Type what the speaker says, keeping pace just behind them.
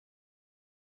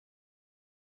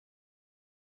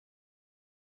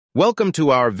Welcome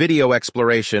to our video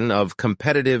exploration of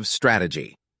competitive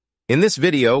strategy. In this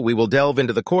video, we will delve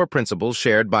into the core principles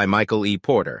shared by Michael E.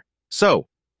 Porter. So,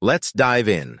 let's dive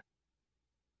in.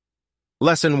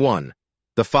 Lesson 1.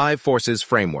 The Five Forces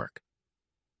Framework.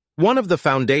 One of the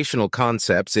foundational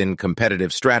concepts in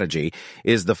competitive strategy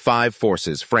is the Five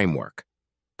Forces Framework.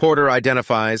 Porter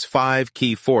identifies 5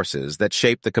 key forces that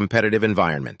shape the competitive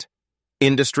environment: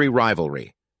 industry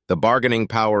rivalry, the bargaining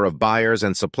power of buyers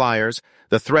and suppliers,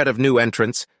 the threat of new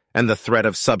entrants, and the threat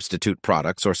of substitute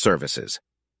products or services.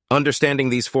 Understanding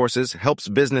these forces helps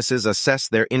businesses assess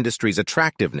their industry's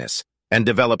attractiveness and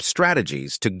develop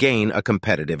strategies to gain a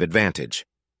competitive advantage.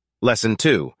 Lesson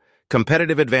 2.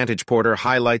 Competitive Advantage. Porter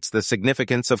highlights the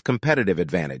significance of competitive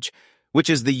advantage, which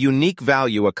is the unique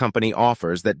value a company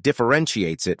offers that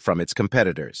differentiates it from its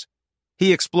competitors.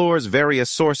 He explores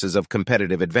various sources of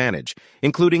competitive advantage,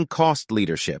 including cost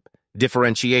leadership,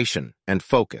 differentiation, and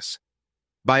focus.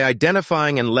 By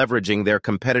identifying and leveraging their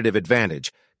competitive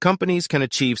advantage, companies can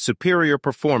achieve superior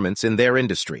performance in their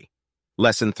industry.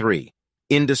 Lesson 3.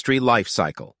 Industry Life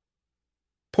Cycle.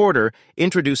 Porter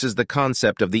introduces the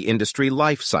concept of the industry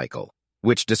life cycle,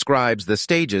 which describes the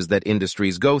stages that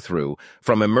industries go through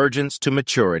from emergence to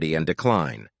maturity and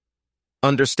decline.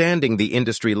 Understanding the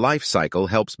industry life cycle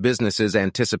helps businesses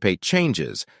anticipate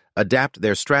changes, adapt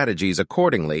their strategies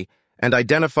accordingly, and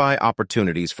identify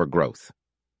opportunities for growth.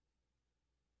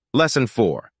 Lesson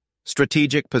 4.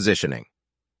 Strategic Positioning.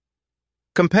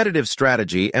 Competitive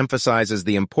strategy emphasizes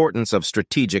the importance of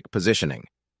strategic positioning.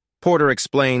 Porter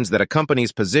explains that a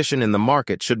company's position in the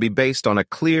market should be based on a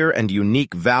clear and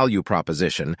unique value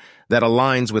proposition that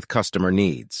aligns with customer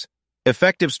needs.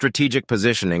 Effective strategic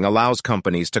positioning allows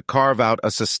companies to carve out a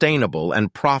sustainable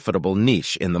and profitable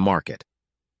niche in the market.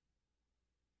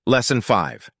 Lesson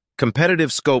 5.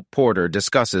 Competitive Scope. Porter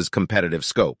discusses competitive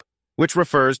scope, which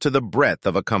refers to the breadth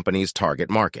of a company's target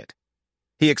market.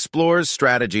 He explores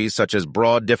strategies such as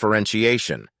broad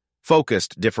differentiation,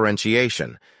 focused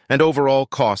differentiation, and overall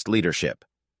cost leadership.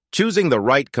 Choosing the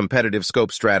right competitive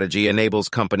scope strategy enables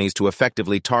companies to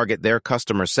effectively target their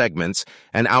customer segments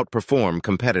and outperform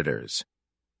competitors.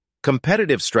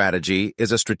 Competitive strategy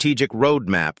is a strategic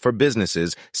roadmap for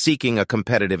businesses seeking a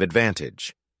competitive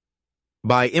advantage.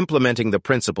 By implementing the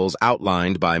principles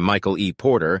outlined by Michael E.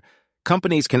 Porter,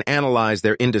 companies can analyze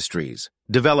their industries,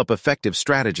 develop effective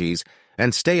strategies,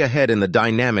 and stay ahead in the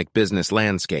dynamic business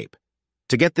landscape.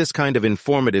 To get this kind of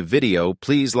informative video,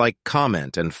 please like,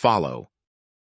 comment, and follow.